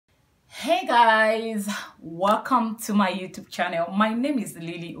Hey guys, welcome to my YouTube channel. My name is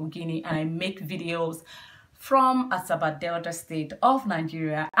Lily Ogini and I make videos from Asaba Delta State of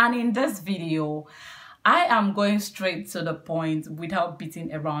Nigeria. And in this video, I am going straight to the point without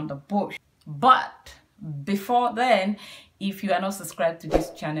beating around the bush. But before then, if you are not subscribed to this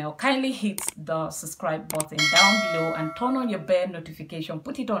channel, kindly hit the subscribe button down below and turn on your bell notification.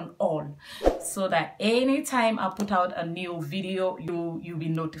 Put it on all so that anytime I put out a new video, you'll be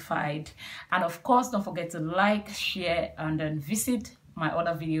notified. And of course, don't forget to like, share, and then visit my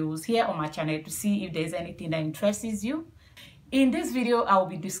other videos here on my channel to see if there's anything that interests you. In this video, I will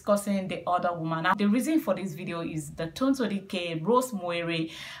be discussing the other woman. Now, the reason for this video is the Tonto Dike, Rose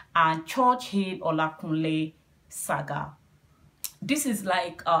Moere, and Church Hill Olakunle saga. This is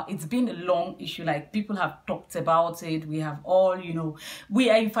like it's been a long issue. Like, people have talked about it. We have all, we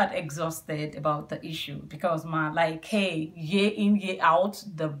are in fact exhausted about the issue because hey, year in, year out,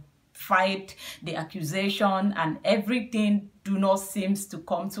 the fight, the accusation, and everything do not seems to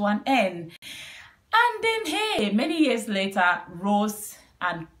come to an end. And then, hey, many years later, Rose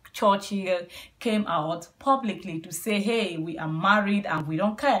and Churchill came out publicly to say, hey, we are married and we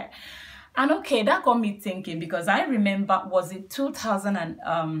don't care. And okay, that got me thinking, because I remember, was it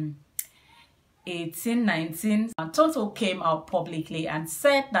 2018, 19, Tonto came out publicly and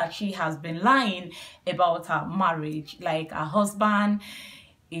said that she has been lying about her marriage. Like, her husband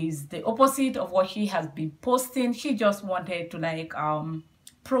is the opposite of what she has been posting. She just wanted to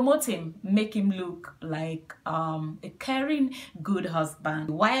promote him, make him look like a caring, good husband,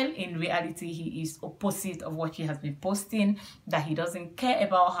 while in reality he is opposite of what she has been posting, that he doesn't care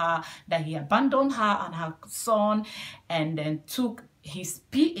about her, that he abandoned her and her son and then took his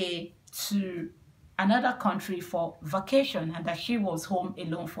PA to another country for vacation, and that she was home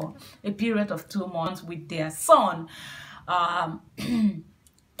alone for a period of 2 months with their son.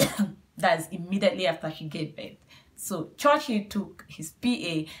 That's immediately after she gave birth. So Churchill took his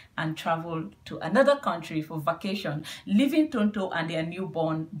PA and traveled to another country for vacation, leaving Tonto and their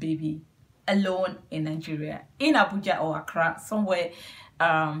newborn baby alone in Nigeria, in Abuja or Accra, somewhere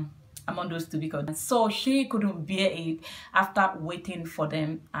among those two, because so she couldn't bear it after waiting for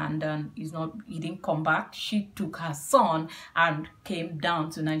them, and he didn't come back. She took her son and came down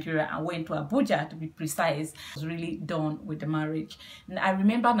to Nigeria and went to Abuja, to be precise. Was really done with the marriage. And I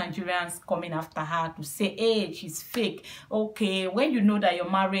remember Nigerians coming after her to say, hey, she's fake. Okay, when you know that your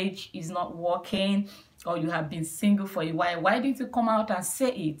marriage is not working, or you have been single for a while, why didn't you come out and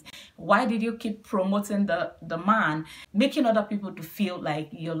say it? Why did you keep promoting the man, making other people to feel like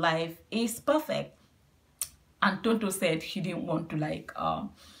your life is perfect? And Tonto said she didn't want to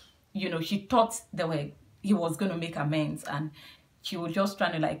she thought he was going to make amends, and she was just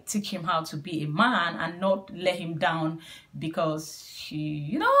trying to teach him how to be a man and not let him down, because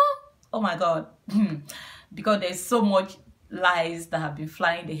she, oh my God, because there's so much lies that have been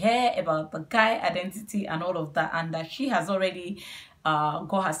flying the air about the guy identity and all of that, and that she has already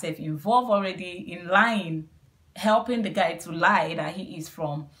got herself involved already in lying, helping the guy to lie that he is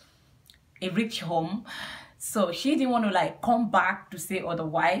from a rich home. So she didn't want to come back to say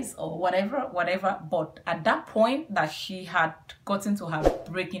otherwise or whatever. But at that point, that she had gotten to her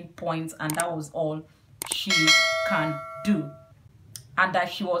breaking point, and that was all she can do. And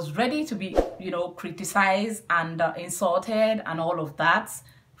that she was ready to be, criticized and insulted and all of that,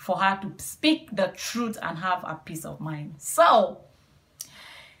 for her to speak the truth and have a peace of mind. So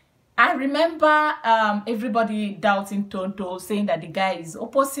I remember everybody doubting Tonto, saying that the guy is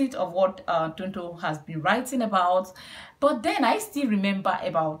opposite of what Tonto has been writing about. But then I still remember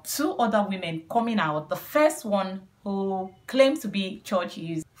about 2 other women coming out. The first one, who claims to be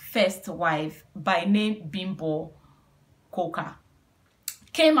Churchill's first wife, by name Bimbo Coker,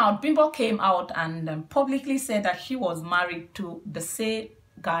 Bimbo came out and publicly said that she was married to the same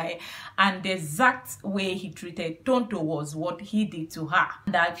guy, and the exact way he treated Tonto was what he did to her.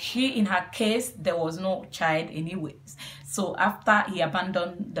 That she, in her case, there was no child anyways. So after he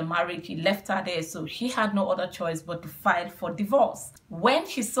abandoned the marriage, he left her there. So she had no other choice but to file for divorce. When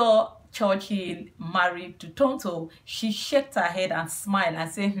she saw Churchill married to Tonto, she shook her head and smiled and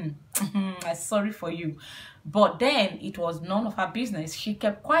said, I'm sorry for you. But then it was none of her business. She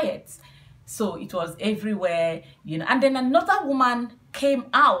kept quiet. So it was everywhere, And then another woman came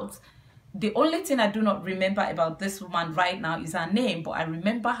out. The only thing I do not remember about this woman right now is her name, but I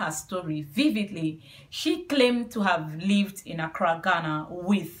remember her story vividly. She claimed to have lived in Accra, Ghana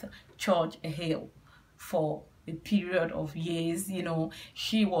with Church Hill for a period of years. You know,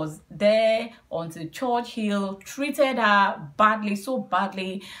 she was there until Churchill treated her badly, so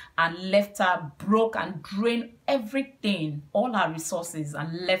badly, and left her broke and drained everything, all her resources,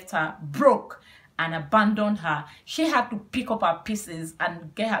 and left her broke and abandoned her. She had to pick up her pieces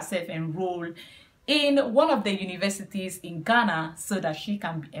and get herself enrolled in one of the universities in Ghana so that she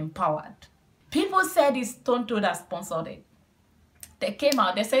can be empowered. People said it's Tonto that sponsored it. They came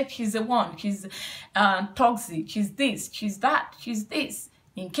out, they said she's the one, she's toxic, she's this, she's that, she's this.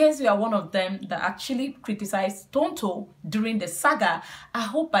 In case you are one of them that actually criticized Tonto during the saga, I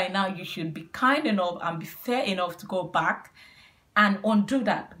hope by now you should be kind enough and be fair enough to go back and undo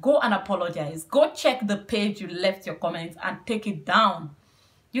that. Go and apologize. Go check the page you left your comments and take it down.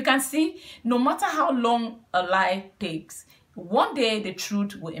 You can see, no matter how long a lie takes, one day the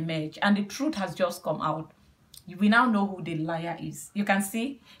truth will emerge, and the truth has just come out. We now know who the liar is. You can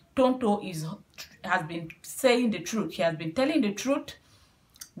see Tonto has been saying the truth. She has been telling the truth.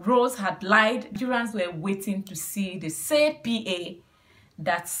 Rose had lied. Nigerians were waiting to see the same PA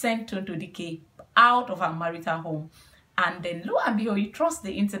that sent Tonto Dike out of her marital home. And then lo and behold, you trust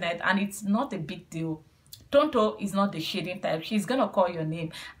the internet, and it's not a big deal. Tonto is not the shading type. She's gonna call your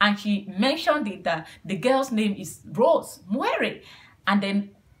name. And she mentioned it that the girl's name is Rose Muere. And then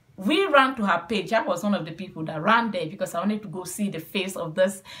we ran to her page. I was one of the people that ran there because I wanted to go see the face of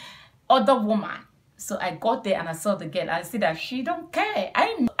this other woman. So I got there and I saw the girl. I see that she don't care.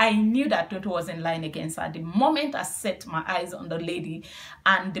 I knew that Tonto wasn't lying against her. The moment I set my eyes on the lady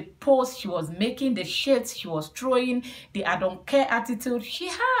and the post she was making, the shades she was throwing, the I don't care attitude she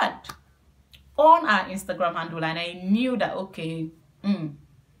had on her Instagram handle, and I knew that, okay,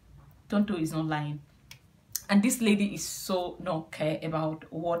 Tonto is not lying. And this lady is so not care about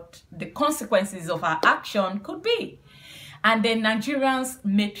what the consequences of her action could be. And then Nigerians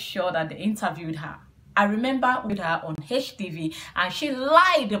made sure that they interviewed her. I remember with her on HTV, and she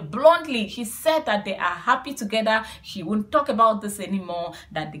lied bluntly. She said that they are happy together. She won't talk about this anymore,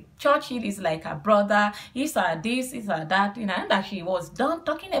 that the Churchill is like her brother, he's her this, he's her that, you know, and that she was done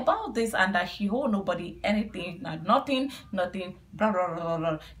talking about this, and that she owed nobody anything, nothing, blah, blah, blah,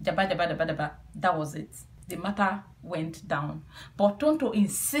 blah, jabba, jabba, jabba, jabba. That was it. The matter went down. But Tonto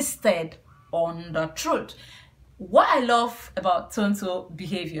insisted on the truth. What I love about Tonto's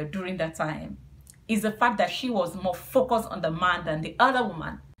behavior during that time is the fact that she was more focused on the man than the other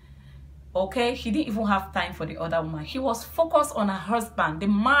woman. Okay, she didn't even have time for the other woman. She was focused on her husband, the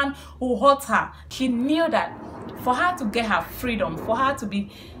man who hurt her. She knew that for her to get her freedom, for her to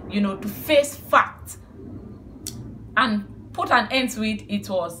be, you know, to face facts and put an end to it, it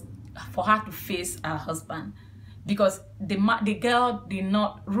was for her to face her husband. Because the girl did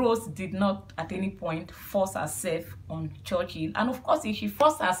not, Rose did not at any point force herself on Churchill. And of course, if she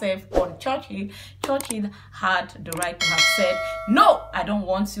forced herself on Churchill, Churchill had the right to have said, no, I don't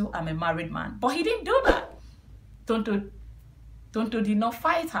want you, I'm a married man. But he didn't do that. Tonto did not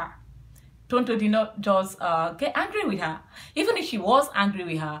fight her. Tonto did not just get angry with her. Even if she was angry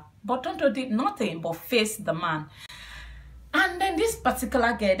with her, but Tonto did nothing but face the man. And then this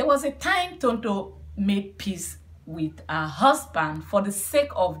particular girl, there was a time Tonto made peace with her husband for the sake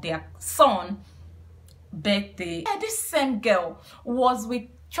of their son birthday. Yeah, this same girl was with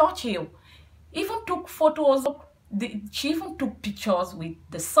Churchill, even took photos, she even took pictures with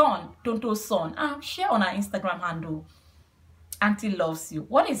the son, Tonto's son, and share on her Instagram handle. Auntie loves you.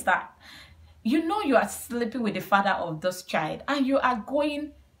 What is that? You know you are sleeping with the father of this child, and you are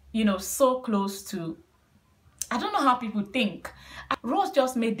going, you know, so close to, I don't know how people think. Rose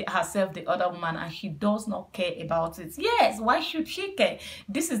just made herself the other woman, and she does not care about it. Yes, why should she care?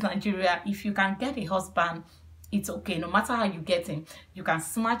 This is Nigeria. If you can get a husband, it's okay. No matter how you get him, you can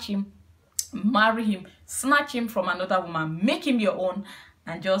snatch him, marry him, snatch him from another woman, make him your own,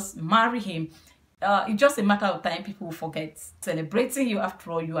 and just marry him. It's just a matter of time. People will forget celebrating you.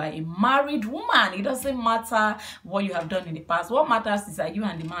 After all, you are a married woman. It doesn't matter what you have done in the past. What matters is that you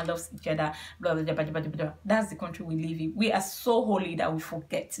and the man love each other. Blah, blah, blah, blah, blah, blah. That's the country we live in. We are so holy that we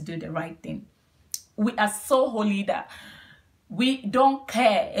forget to do the right thing. We are so holy that we don't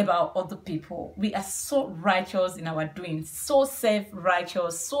care about other people. We are so righteous in our doing, so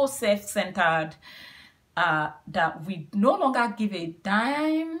self-righteous, so self-centered, that we no longer give a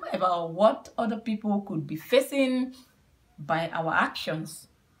dime about what other people could be facing by our actions.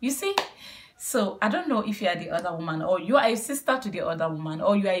 You see? So I don't know if you are the other woman, or you are a sister to the other woman,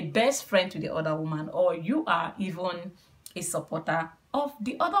 or you are a best friend to the other woman, or you are even a supporter of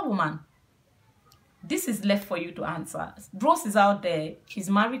the other woman. This is left for you to answer. Rose is out there.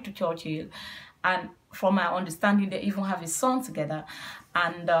 She's married to Churchill, and from my understanding, they even have a son together.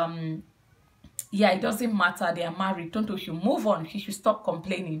 And yeah, it doesn't matter, they are married. Tonto should move on. She should stop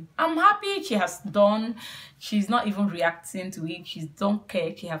complaining. I'm happy she has done. She's not even reacting to it. She don't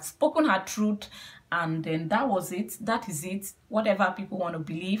care. She has spoken her truth, and then that was it. That is it. Whatever people want to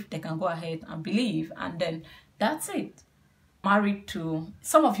believe, they can go ahead and believe, and then that's it. Married to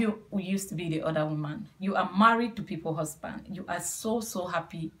some of you who used to be the other woman, you are married to people's husband. You are so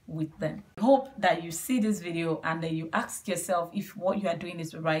happy with them. I hope that you see this video and then you ask yourself if what you are doing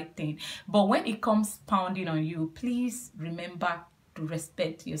is the right thing. But when it comes pounding on you, please remember to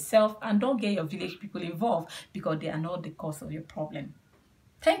respect yourself and don't get your village people involved, because they are not the cause of your problem.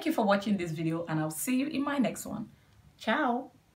 Thank you for watching this video, and I'll see you in my next one. Ciao.